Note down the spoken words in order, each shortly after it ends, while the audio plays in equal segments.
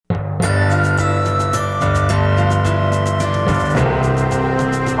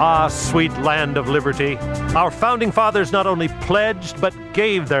Ah, sweet land of liberty. Our founding fathers not only pledged, but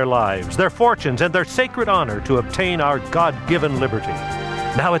gave their lives, their fortunes, and their sacred honor to obtain our God-given liberty.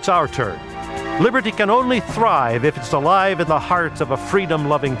 Now it's our turn. Liberty can only thrive if it's alive in the hearts of a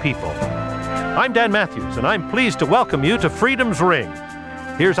freedom-loving people. I'm Dan Matthews, and I'm pleased to welcome you to Freedom's Ring.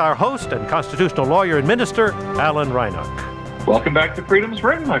 Here's our host and constitutional lawyer and minister, Alan Reinach. Welcome back to Freedom's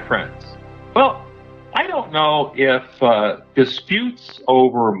Ring, my friends. Well, I don't know if disputes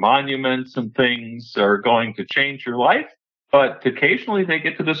over monuments and things are going to change your life, but occasionally they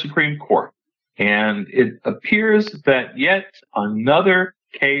get to the Supreme Court. And it appears that yet another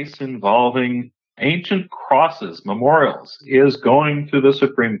case involving ancient crosses, memorials, is going to the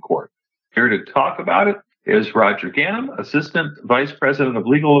Supreme Court. Here to talk about it is Roger Ganim, Assistant Vice President of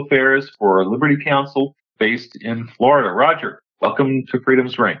Legal Affairs for Liberty Counsel based in Florida. Roger, welcome to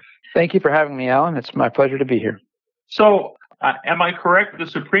Freedom's Ring. Thank you for having me, Alan. It's my pleasure to be here. So, am I correct? The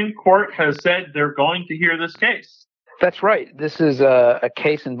Supreme Court has said they're going to hear this case. That's right. This is a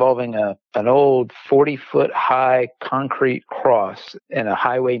case involving an old 40-foot high concrete cross in a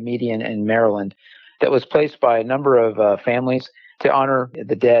highway median in Maryland that was placed by a number of families to honor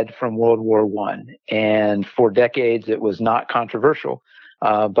the dead from World War I. And for decades, it was not controversial.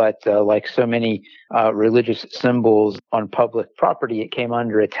 But like so many religious symbols on public property, it came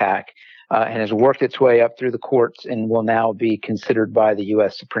under attack and has worked its way up through the courts and will now be considered by the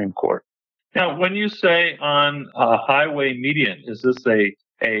U.S. Supreme Court. Now, when you say on a highway median, is this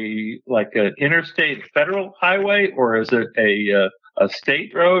like an interstate federal highway, or is it a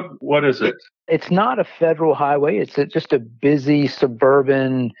state road? What is it? It's not a federal highway. It's just a busy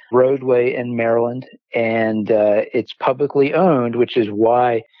suburban roadway in Maryland, and it's publicly owned, which is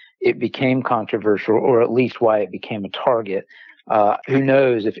why it became controversial, or at least why it became a target. Who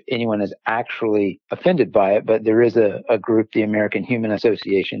knows if anyone is actually offended by it, but there is a group, the American Human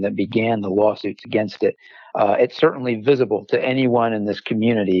Association, that began the lawsuits against it. It's certainly visible to anyone in this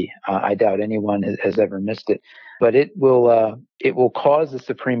community. I doubt anyone has ever missed it, but it will cause the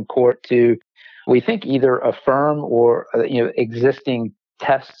Supreme Court to, we think, either affirm or existing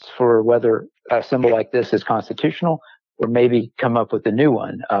tests for whether a symbol like this is constitutional, or maybe come up with a new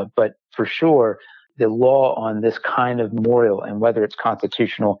one. But for sure, the law on this kind of memorial and whether it's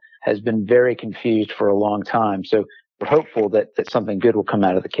constitutional has been very confused for a long time. So we're hopeful that something good will come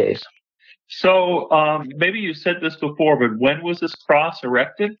out of the case. So maybe you said this before, but when was this cross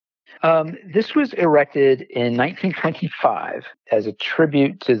erected? This was erected in 1925 as a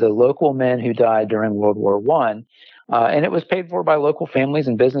tribute to the local men who died during World War I, and it was paid for by local families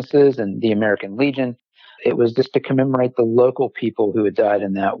and businesses and the American Legion. It was just to commemorate the local people who had died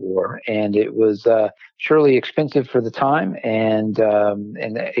in that war, and it was surely expensive for the time and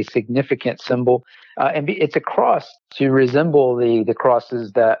a significant symbol. And it's a cross to resemble the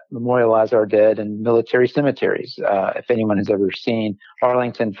crosses that memorialize our dead in military cemeteries. If anyone has ever seen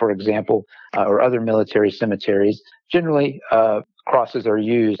Arlington, for example, or other military cemeteries, generally crosses are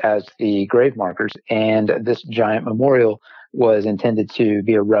used as the grave markers, and this giant memorial was intended to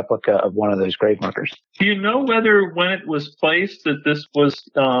be a replica of one of those grave markers. Do you know whether when it was placed that this was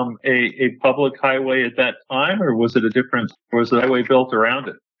a public highway at that time, or was the highway built around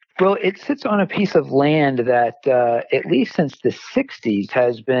it? Well, it sits on a piece of land that, at least since the 60s,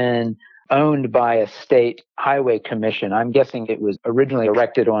 has been owned by a state highway commission. I'm guessing it was originally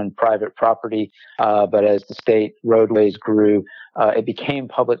erected on private property, but as the state roadways grew, it became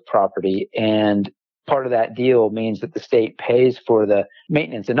public property. And part of that deal means that the state pays for the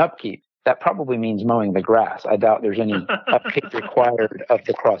maintenance and upkeep. That probably means mowing the grass. I doubt there's any upkeep required of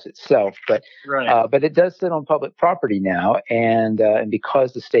the cross itself, but right. But it does sit on public property now, and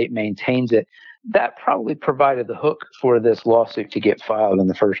because the state maintains it, that probably provided the hook for this lawsuit to get filed in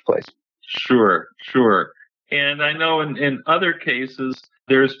the first place. Sure. And I know in other cases,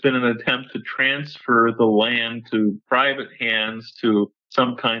 there's been an attempt to transfer the land to private hands to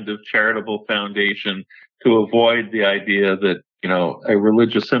some kind of charitable foundation to avoid the idea that, a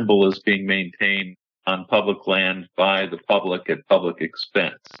religious symbol is being maintained on public land by the public at public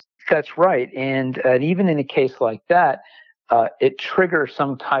expense. That's right. And even in a case like that, it triggers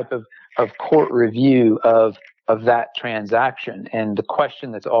some type of court review of that transaction. And the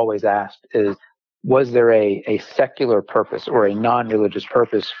question that's always asked is, was there a secular purpose or a non-religious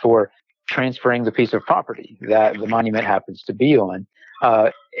purpose for transferring the piece of property that the monument happens to be on?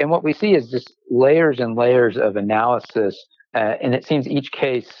 And what we see is just layers and layers of analysis, and it seems each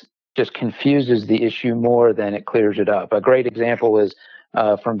case just confuses the issue more than it clears it up. A great example is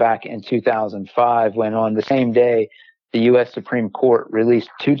from back in 2005, when on the same day the U.S. Supreme Court released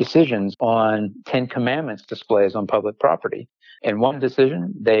two decisions on Ten Commandments displays on public property. In one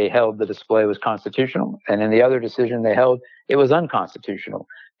decision, they held the display was constitutional, and in the other decision, they held it was unconstitutional.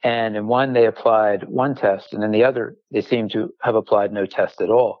 And in one, they applied one test, and in the other, they seem to have applied no test at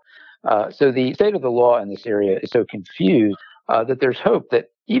all. So the state of the law in this area is so confused that there's hope that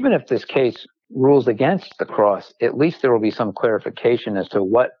even if this case rules against the cross, at least there will be some clarification as to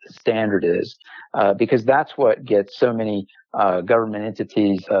what the standard is, because that's what gets so many government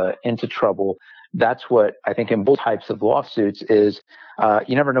entities into trouble. That's what I think in both types of lawsuits is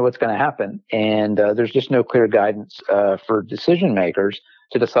you never know what's going to happen. And there's just no clear guidance for decision makers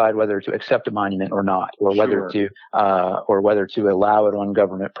to decide whether to accept a monument or not, or whether to allow it on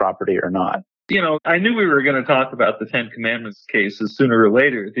government property or not. You know, I knew we were going to talk about the Ten Commandments cases sooner or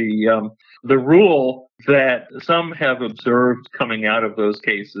later. The rule that some have observed coming out of those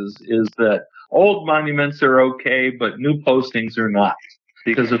cases is that old monuments are okay, but new postings are not.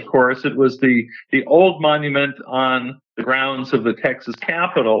 Because, of course, it was the old monument on the grounds of the Texas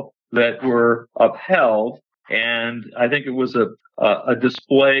Capitol that were upheld. And I think it was a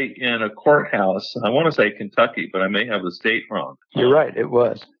display in a courthouse. I want to say Kentucky, but I may have the state wrong. You're right. It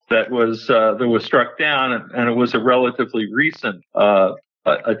was. That was struck down, and it was a relatively recent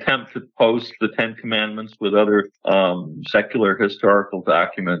attempt to post the Ten Commandments with other secular historical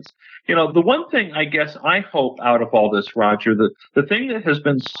documents. You know, the one thing I guess I hope out of all this, Roger, the thing that has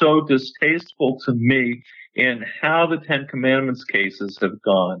been so distasteful to me in how the Ten Commandments cases have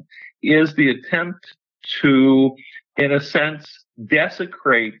gone is the attempt to, in a sense,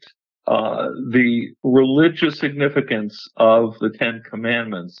 desecrate the religious significance of the Ten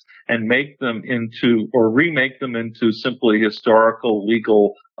Commandments and make them into, or remake them into, simply historical,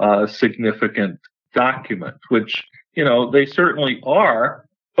 legal, significant documents, which, you know, they certainly are,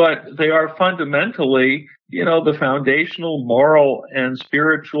 but they are fundamentally, you know, the foundational moral and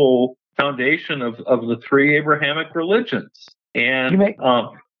spiritual foundation of the three Abrahamic religions. And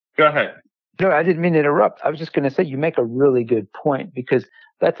go ahead. No, I didn't mean to interrupt. I was just going to say you make a really good point, because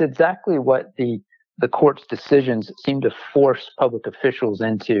that's exactly what the court's decisions seem to force public officials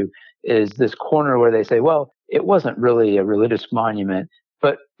into, is this corner where they say, well, it wasn't really a religious monument.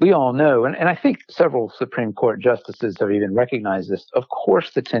 But we all know, and I think several Supreme Court justices have even recognized this, of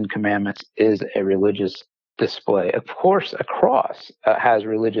course the Ten Commandments is a religious display. Of course a cross has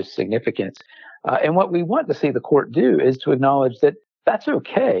religious significance. And what we want to see the court do is to acknowledge that that's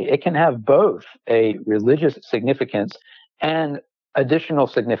okay. It can have both a religious significance and additional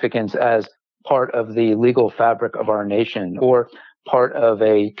significance as part of the legal fabric of our nation, or part of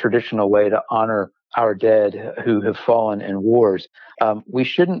a traditional way to honor our dead who have fallen in wars. We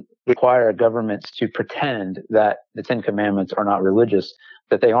shouldn't require governments to pretend that the Ten Commandments are not religious,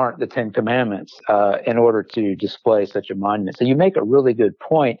 that they aren't the Ten Commandments, in order to display such a monument. So you make a really good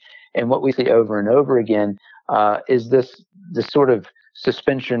point. And what we see over and over again is this sort of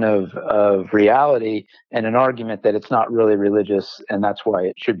suspension of reality and an argument that it's not really religious, and that's why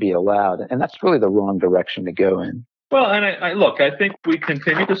it should be allowed. And that's really the wrong direction to go in. Well, and I think we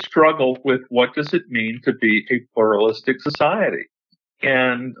continue to struggle with what does it mean to be a pluralistic society.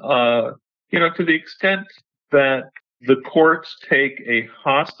 And, you know, to the extent that the courts take a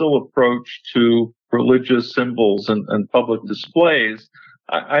hostile approach to religious symbols and public displays,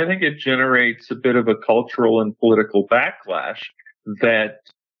 I think it generates a bit of a cultural and political backlash that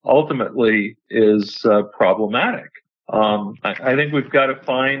ultimately is problematic. I think we've got to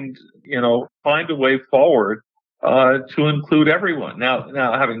find a way forward to include everyone. Now,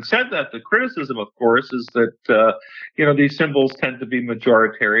 having said that, the criticism, of course, is that these symbols tend to be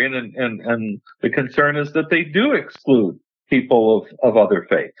majoritarian, and the concern is that they do exclude people of other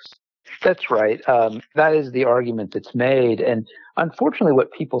faiths. That's right. That is the argument that's made, and unfortunately,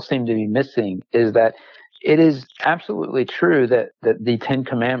 what people seem to be missing is that it is absolutely true that the Ten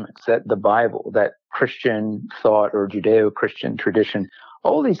Commandments, that the Bible, that Christian thought or Judeo-Christian tradition,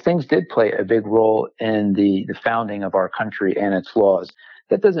 all these things did play a big role in the founding of our country and its laws.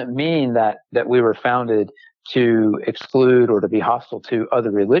 That doesn't mean that we were founded to exclude or to be hostile to other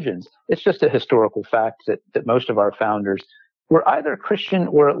religions. It's just a historical fact that most of our founders were either Christian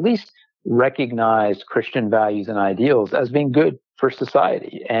or at least recognized Christian values and ideals as being good for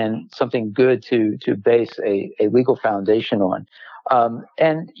society and something good to base a legal foundation on.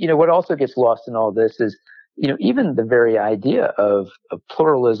 And what also gets lost in all this is, even the very idea of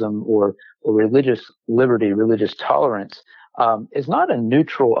pluralism or religious liberty, religious tolerance, is not a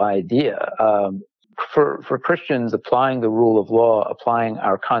neutral idea. For Christians, applying the rule of law, applying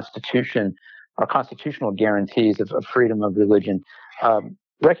our Constitution, our constitutional guarantees of freedom of religion,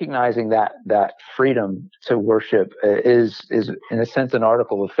 recognizing that freedom to worship is in a sense an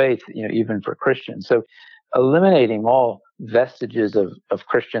article of faith, even for Christians. So eliminating all vestiges of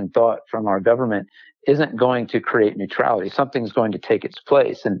Christian thought from our government isn't going to create neutrality. Something's going to take its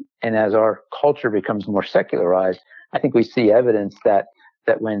place. And as our culture becomes more secularized, I think we see evidence that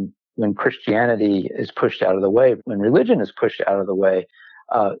when Christianity is pushed out of the way, when religion is pushed out of the way,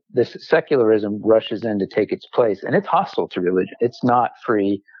 this secularism rushes in to take its place, and it's hostile to religion. It's not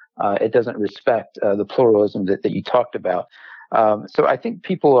free. It doesn't respect the pluralism that you talked about. So I think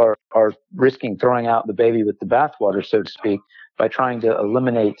people are risking throwing out the baby with the bathwater, so to speak, by trying to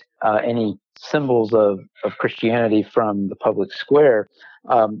eliminate any symbols of Christianity from the public square.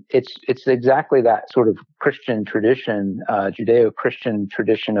 It's exactly that sort of Christian tradition, Judeo-Christian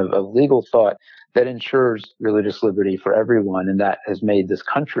tradition of legal thought that ensures religious liberty for everyone, and that has made this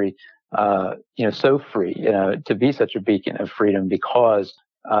country, so free, to be such a beacon of freedom because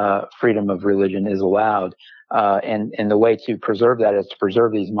freedom of religion is allowed. And the way to preserve that is to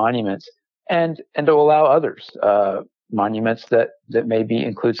preserve these monuments and to allow others, monuments that maybe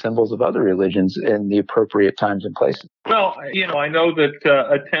include symbols of other religions in the appropriate times and places. Well, I know that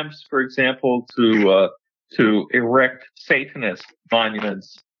attempts, for example, to erect Satanist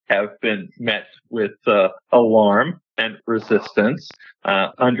monuments have been met with alarm and resistance,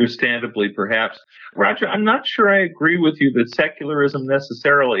 understandably perhaps. Roger, I'm not sure I agree with you that secularism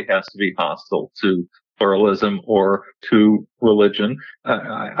necessarily has to be hostile to pluralism or to religion.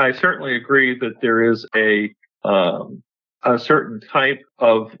 I certainly agree that there is a certain type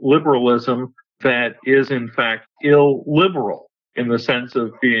of liberalism that is in fact illiberal in the sense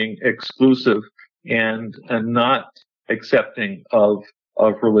of being exclusive and not accepting of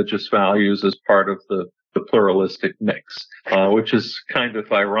religious values as part of the pluralistic mix, which is kind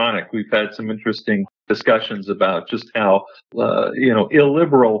of ironic. We've had some interesting discussions about just how,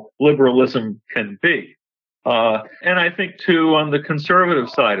 illiberal liberalism can be. And I think, too, on the conservative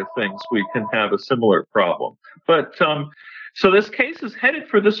side of things, we can have a similar problem. But so this case is headed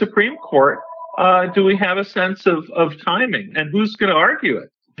for the Supreme Court. Do we have a sense of timing? And who's going to argue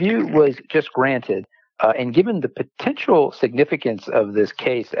it? View was just granted. And given the potential significance of this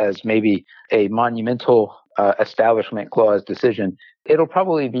case as maybe a monumental Establishment Clause decision, it'll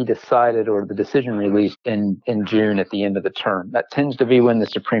probably be decided or the decision released in June at the end of the term. That tends to be when the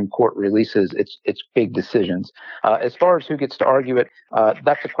Supreme Court releases its big decisions. As far as who gets to argue it,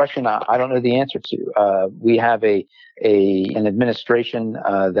 that's a question I don't know the answer to. We have an administration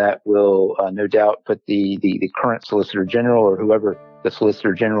that will no doubt put the current Solicitor General or whoever the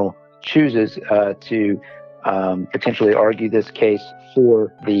Solicitor General chooses to potentially argue this case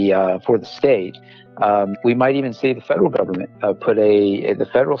for the state. We might even see the federal government put the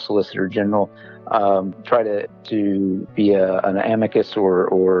federal Solicitor General try to be an amicus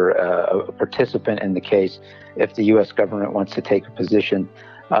or a participant in the case if the U.S. government wants to take a position.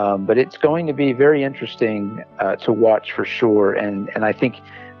 But it's going to be very interesting to watch for sure. And I think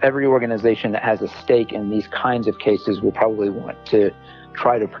every organization that has a stake in these kinds of cases will probably want to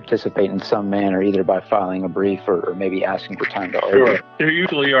try to participate in some manner, either by filing a brief or maybe asking for time to argue. Sure. There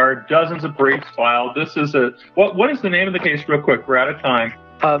usually are dozens of briefs filed. This is what is the name of the case, real quick? We're out of time.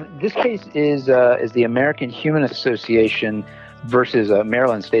 This case is the American Humanist Association versus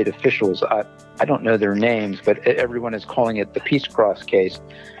Maryland state officials. I don't know their names, but everyone is calling it the Peace Cross case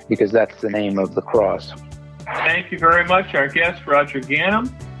because that's the name of the cross. Thank you very much. Our guest, Roger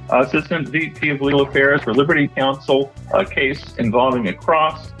Ganim, Assistant VP of Legal Affairs for Liberty Counsel, a case involving a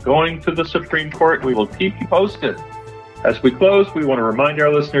cross going to the Supreme Court. We will keep you posted. As we close, we want to remind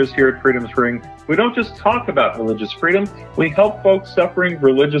our listeners here at Freedom's Ring, we don't just talk about religious freedom, we help folks suffering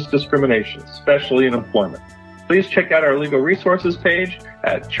religious discrimination, especially in employment. Please check out our legal resources page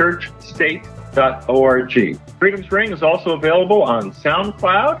at churchstate.org. Freedom's Ring is also available on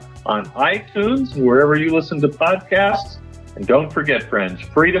SoundCloud, on iTunes, wherever you listen to podcasts. And don't forget, friends,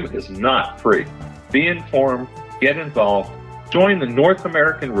 freedom is not free. Be informed, get involved, join the North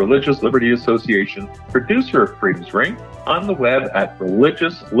American Religious Liberty Association, producer of Freedom's Ring, on the web at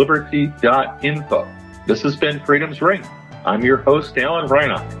religiousliberty.info. This has been Freedom's Ring. I'm your host, Alan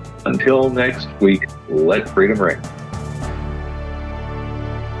Reinach. Until next week, let freedom ring.